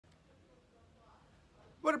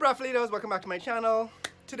What up, leaders? Welcome back to my channel.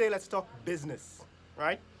 Today, let's talk business,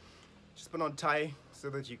 right? Just put on a tie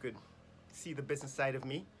so that you could see the business side of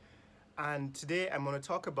me. And today, I'm going to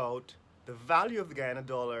talk about the value of the Guyana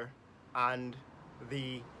dollar and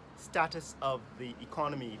the status of the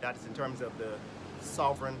economy, that is in terms of the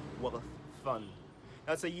sovereign wealth fund.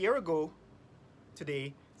 Now, it's a year ago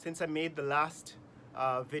today since I made the last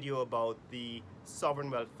video about the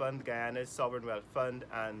sovereign wealth fund, Guyana's sovereign wealth fund,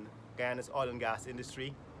 and Guyana's oil and gas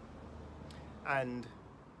industry, and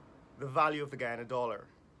the value of the Guyana dollar.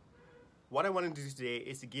 What I want to do today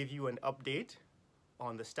is to give you an update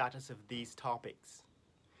on the status of these topics.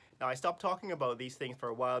 Now, I stopped talking about these things for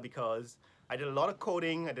a while because I did a lot of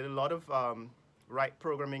coding, I did a lot of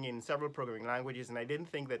programming in several programming languages, and I didn't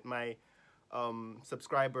think that my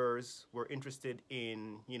subscribers were interested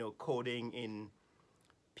in, coding in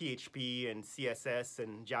PHP and CSS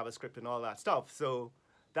and JavaScript and all that stuff. So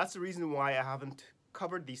that's the reason why I haven't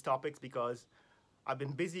covered these topics, because I've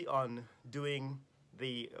been busy on doing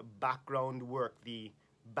the background work, the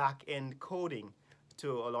back-end coding to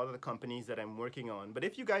a lot of the companies that I'm working on. But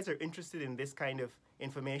if you guys are interested in this kind of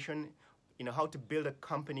information, how to build a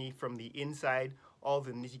company from the inside, all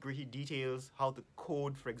the nitty-gritty details, how to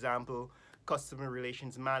code, for example, customer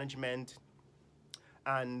relations management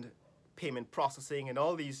and payment processing and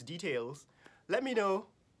all these details, let me know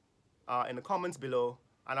in the comments below,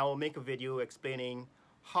 and I will make a video explaining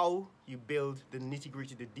how you build the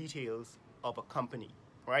nitty-gritty, the details of a company,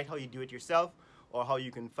 right? How you do it yourself, or how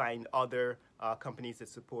you can find other companies that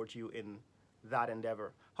support you in that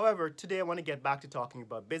endeavor. However, today I want to get back to talking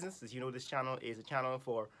about business. As you know, this channel is a channel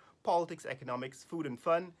for politics, economics, food and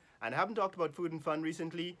fun, and I haven't talked about food and fun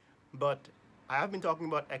recently, but I have been talking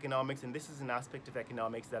about economics, and this is an aspect of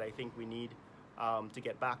economics that I think we need to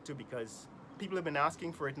get back to, because people have been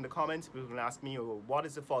asking for it in the comments. People have been asking me, oh, what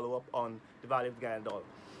is the follow-up on the value of the Guyana dollar?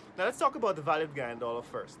 Now let's talk about the value of the Guyana dollar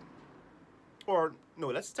first. Or no,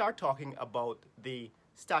 let's start talking about the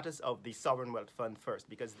status of the sovereign wealth fund first,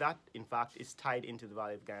 because that in fact is tied into the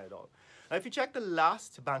value of the Guyana dollar. Now if you check the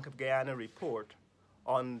last Bank of Guyana report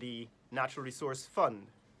on the natural resource fund,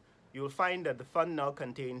 you will find that the fund now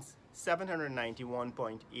contains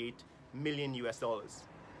 791.8 million US dollars.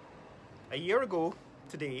 A year ago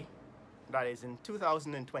today, that is in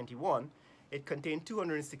 2021, it contained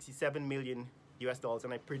 267 million US dollars,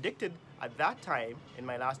 and I predicted at that time in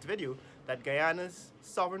my last video that Guyana's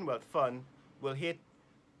sovereign wealth fund will hit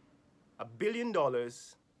 $1 billion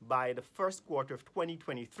by the first quarter of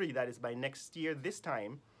 2023. That is, by next year this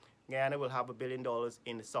time, Guyana will have $1 billion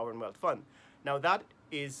in the sovereign wealth fund. Now that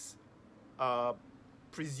is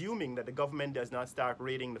presuming that the government does not start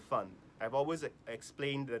raiding the fund. I've always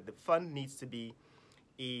explained that the fund needs to be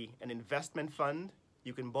an investment fund.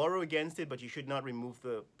 You can borrow against it, but you should not remove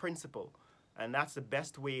the principal. And that's the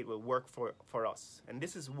best way it will work for us. And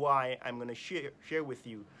this is why I'm going to share with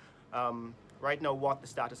you right now what the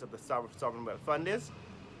status of the sovereign wealth fund is.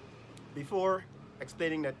 Before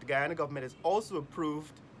explaining that the Guyana government has also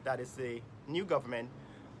approved, that is the new government,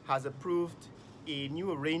 has approved a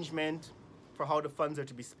new arrangement for how the funds are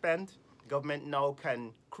to be spent. The government now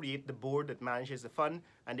can create the board that manages the fund,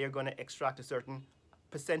 and they're going to extract a certain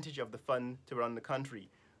percentage of the fund to run the country,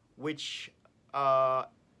 which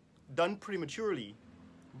done prematurely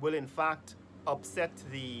will in fact upset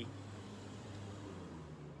the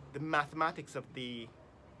mathematics of the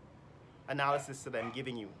analysis that I'm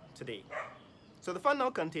giving you today. So the fund now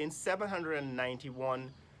contains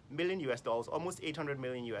 791 million US dollars, almost 800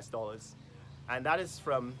 million US dollars, and that is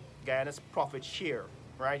from Guyana's profit share,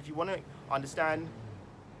 right? If you want to understand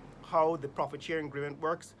how the profit sharing agreement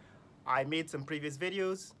works, I made some previous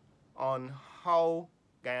videos on how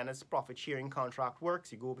Guyana's profit sharing contract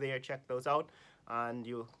works. You go over there, check those out, and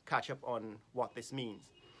you'll catch up on what this means.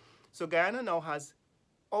 So Guyana now has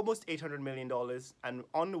almost $800 million and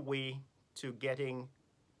on the way to getting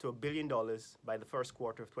to $1 billion by the first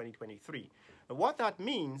quarter of 2023. And what that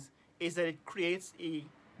means is that it creates a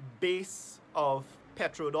base of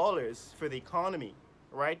petrodollars for the economy,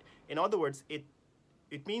 right? In other words, it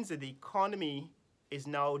means that the economy is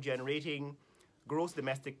now generating gross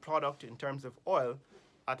domestic product in terms of oil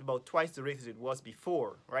at about twice the rate as it was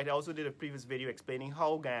before, right? I also did a previous video explaining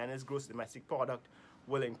how Guyana's gross domestic product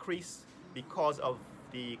will increase because of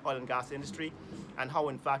the oil and gas industry, and how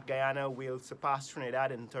in fact Guyana will surpass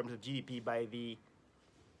Trinidad in terms of GDP by the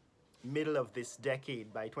middle of this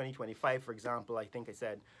decade. By 2025, for example, I think I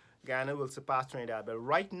said Guyana will surpass Trinidad. But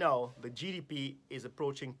right now, the GDP is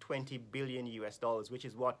approaching 20 billion US dollars, which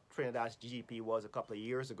is what Trinidad's GDP was a couple of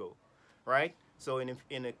years ago, right? So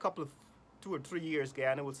in a couple of 2 or 3 years,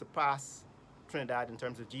 Guyana will surpass Trinidad in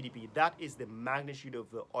terms of GDP. That is the magnitude of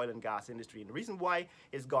the oil and gas industry. And the reason why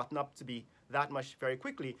it's gotten up to be that much very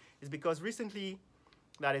quickly is because recently,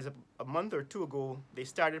 that is a month or two ago, they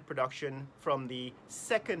started production from the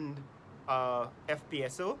second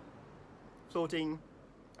FPSO, floating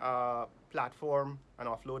platform and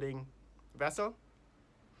offloading vessel.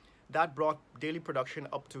 That brought daily production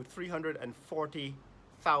up to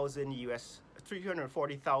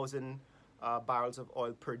 340,000 barrels of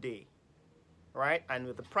oil per day, right? And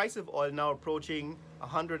with the price of oil now approaching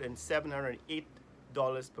 $107,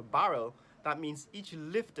 $108 per barrel, that means each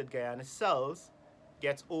lift that Guyana sells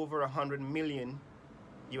gets over 100 million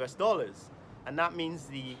US dollars. And that means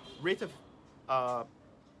the rate of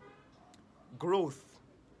growth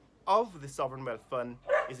of the sovereign wealth fund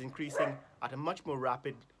is increasing at a much more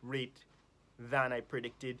rapid rate than I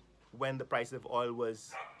predicted when the price of oil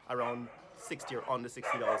was around 60 or under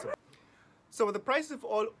 $60 a barrel. So with the price of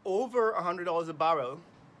oil over $100 a barrel,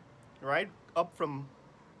 right, up from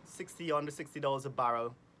under $60 a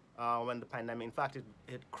barrel when the pandemic, in fact, it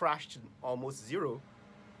crashed almost zero,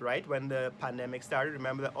 right, when the pandemic started.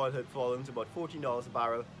 Remember that oil had fallen to about $14 a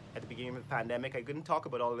barrel at the beginning of the pandemic. I couldn't talk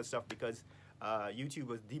about all this stuff because YouTube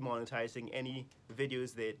was demonetizing any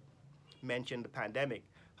videos that mentioned the pandemic.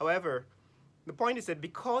 However, the point is that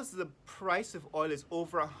because the price of oil is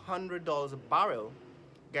over $100 a barrel,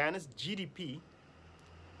 Guyana's GDP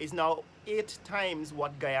is now 8 times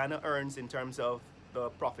what Guyana earns in terms of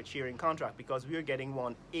the profit sharing contract, because we are getting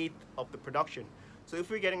 1/8 of the production. So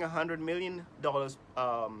if we're getting $100 million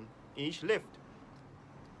in each lift,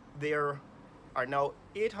 there are now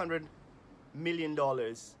 $800 million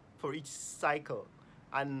for each cycle.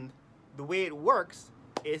 And the way it works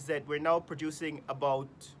is that we're now producing about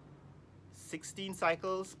 16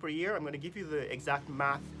 cycles per year. I'm going to give you the exact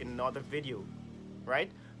math in another video, right?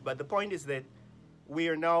 But the point is that we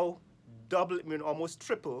are now almost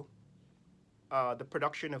triple the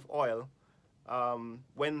production of oil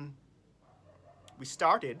when we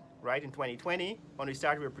started, right, in 2020. When we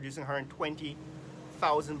started, we were producing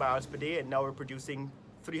 120,000 barrels per day, and now we're producing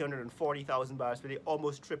 340,000 barrels per day,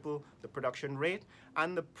 almost triple the production rate.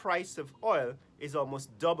 And the price of oil is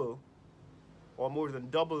almost double, or more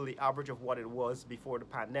than double, the average of what it was before the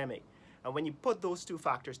pandemic. And when you put those two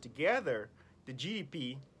factors together, the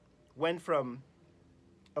GDP went from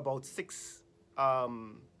about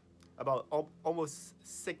almost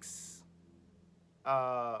 6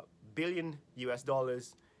 billion US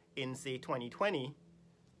dollars in, say, 2020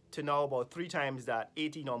 to now about 3 times that,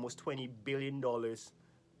 18, almost $20 billion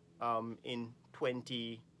in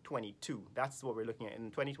 2022. That's what we're looking at. In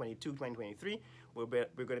 2022, 2023, we're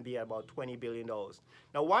going to be at about $20 billion.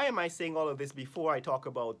 Now, why am I saying all of this before I talk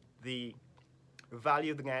about the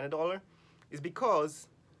value of the Guyana dollar? Is because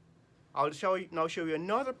I'll show you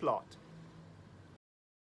another plot.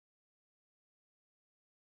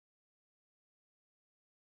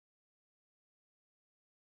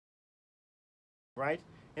 Right?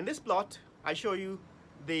 In this plot, I show you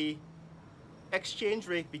the exchange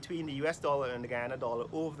rate between the US dollar and the Guyana dollar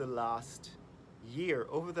over the last year,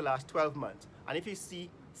 over the last 12 months. And if you see,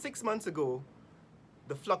 6 months ago,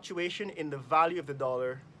 the fluctuation in the value of the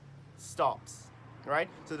dollar stops, right?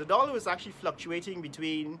 So the dollar was actually fluctuating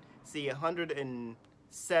between, say,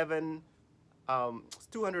 207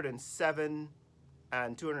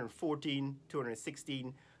 and 214,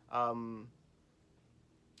 216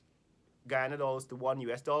 Guyana dollars to $1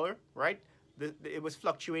 US dollar, right? It was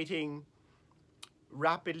fluctuating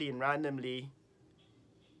rapidly and randomly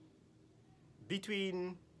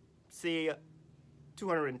between, say,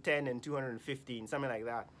 210 and 215, something like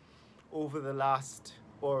that, over the last,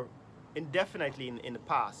 or indefinitely in the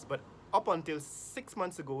past. But up until 6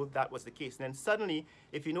 months ago, that was the case. And then suddenly,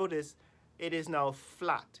 if you notice, it is now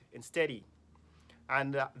flat and steady.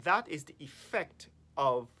 And that is the effect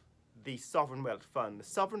of the sovereign wealth fund. The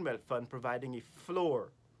sovereign wealth fund providing a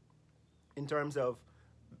floor in terms of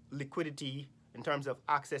liquidity, in terms of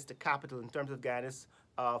access to capital, in terms of Guyana's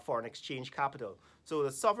foreign exchange capital. So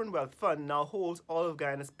the sovereign wealth fund now holds all of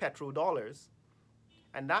Guyana's petrodollars,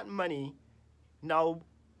 and that money now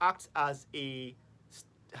acts as a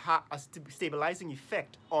stabilizing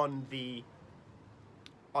effect on the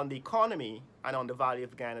economy and on the value of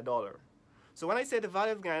the Guyana dollar. So when I say the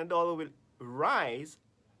value of the Guyana dollar will rise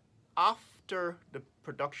after the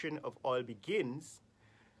production of oil begins,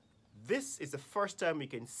 this is the first time we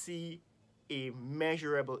can see a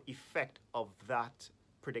measurable effect of that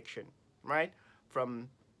prediction, right? From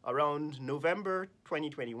around November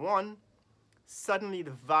 2021, suddenly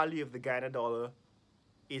the value of the Guyana dollar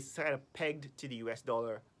is kind of pegged to the US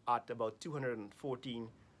dollar at about 214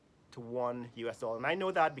 to $1. And I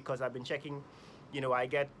know that because I've been checking, I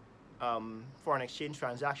get foreign exchange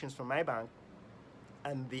transactions from my bank,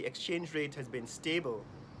 and the exchange rate has been stable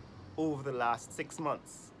over the last 6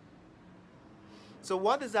 months. So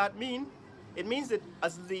what does that mean? It means that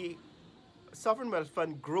as the sovereign wealth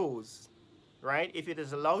fund grows, right, if it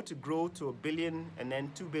is allowed to grow to $1 billion and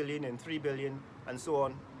then $2 billion and $3 billion and so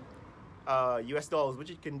on, US dollars, which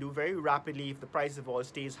it can do very rapidly if the price of oil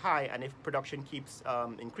stays high and if production keeps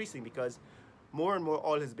increasing, because more and more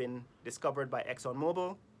oil has been discovered by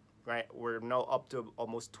ExxonMobil, right? We're now up to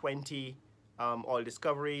almost 20 oil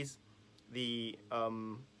discoveries. The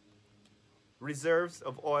reserves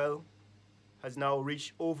of oil has now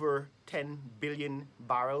reached over 10 billion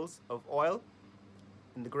barrels of oil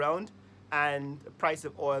in the ground, and the price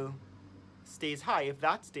of oil stays high. If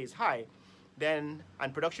that stays high, then,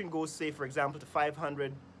 and production goes, say, for example, to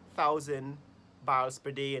 500,000 barrels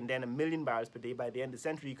per day and then 1 million barrels per day by the end of the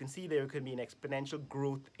century, you can see there can be an exponential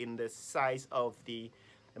growth in the size of the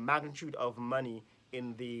magnitude of money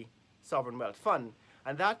in the sovereign wealth fund.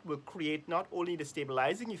 And that will create not only the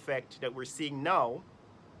stabilizing effect that we're seeing now,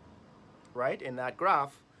 right, in that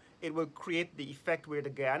graph, it will create the effect where the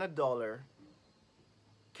Guyana dollar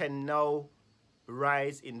can now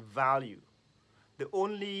rise in value. The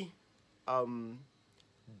only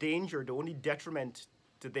danger, the only detriment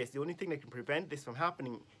to this, the only thing that can prevent this from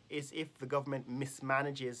happening is if the government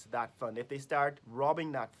mismanages that fund, if they start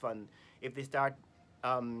robbing that fund, if they start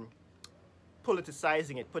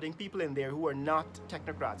politicizing it, putting people in there who are not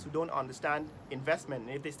technocrats, who don't understand investment,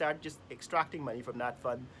 and if they start just extracting money from that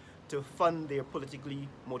fund to fund their politically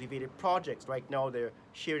motivated projects. Right now they're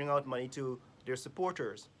sharing out money to their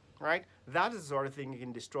supporters, right? That is the sort of thing that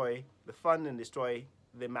can destroy the fund and destroy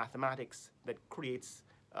the mathematics that creates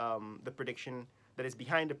the prediction, that is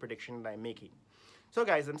behind the prediction that I'm making. So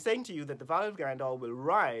guys, I'm saying to you that the value of Guyana dollar will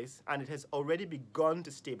rise, and it has already begun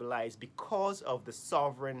to stabilize because of the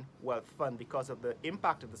sovereign wealth fund, because of the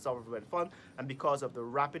impact of the sovereign wealth fund, and because of the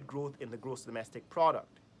rapid growth in the gross domestic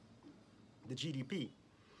product, the GDP.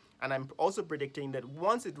 And I'm also predicting that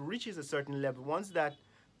once it reaches a certain level, once that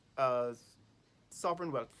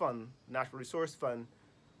sovereign wealth fund, natural resource fund,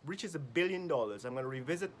 reaches $1 billion, I'm going to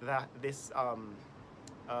revisit this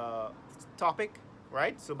topic,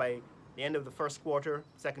 right? So by the end of the first quarter,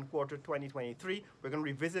 second quarter 2023, we're going to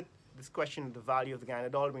revisit this question of the value of the Guyana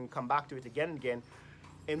dollar. We're going to come back to it again and again,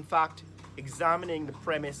 in fact, examining the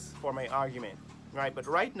premise for my argument, right? But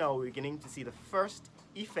right now, we're beginning to see the first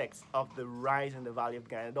effects of the rise in the value of the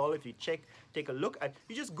Guyana dollar. If you take a look at,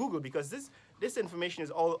 you just Google, because this information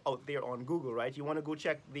is all out there on Google, right? You want to go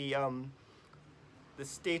check the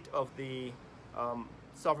state of the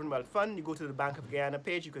sovereign wealth fund, you go to the Bank of Guyana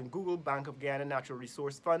page, you can Google Bank of Guyana Natural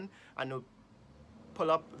Resource Fund, and you'll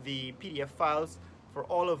pull up the PDF files for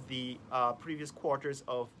all of the previous quarters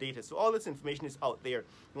of data. So all this information is out there.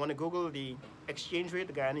 You want to Google the exchange rate,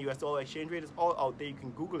 the Guyana US dollar exchange rate is all out there. You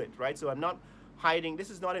can Google it, right? So I'm not hiding, this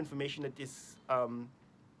is not information that is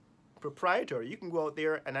proprietary. You can go out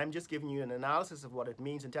there, and I'm just giving you an analysis of what it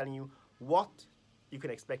means and telling you what you can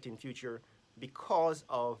expect in future because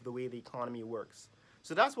of the way the economy works.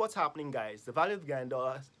 So that's what's happening, guys. The value of the Guyana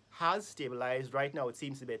dollar has stabilized. Right now, it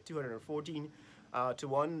seems to be at 214 to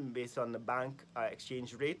 1 based on the bank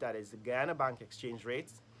exchange rate. That is the Guyana bank exchange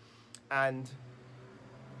rates. And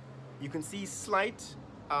you can see slight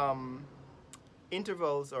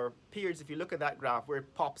intervals or periods. If you look at that graph where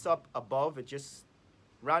it pops up above, it just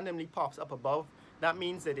randomly pops up above. That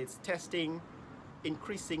means that it's testing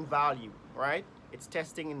increasing value, right? It's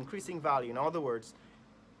testing increasing value. In other words,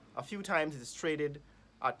 a few times it's traded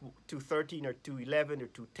at 213 or 211 or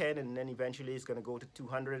 210, and then eventually it's going to go to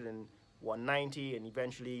 200 and 190, and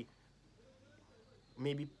eventually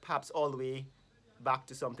maybe perhaps all the way back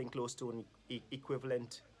to something close to an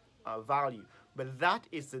equivalent value. But that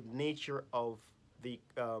is the nature of the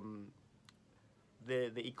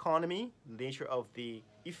economy, the nature of the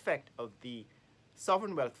effect of the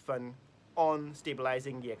sovereign wealth fund on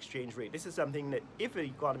stabilizing the exchange rate. This is something that if the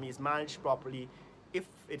economy is managed properly, if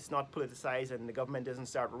it's not politicized and the government doesn't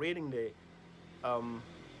start raiding the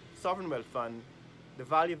sovereign wealth fund, the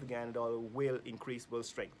value of the Guyana dollar will increase, will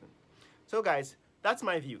strengthen. So guys, that's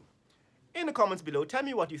my view. In the comments below, tell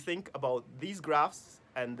me what you think about these graphs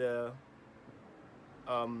and the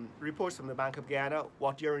reports from the Bank of Guyana,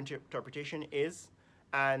 what your interpretation is,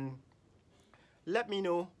 and let me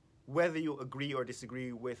know whether you agree or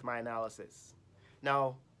disagree with my analysis.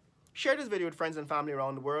 Now, share this video with friends and family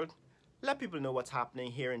around the world. Let people know what's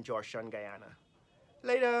happening here in Georgetown, Guyana.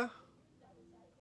 Later.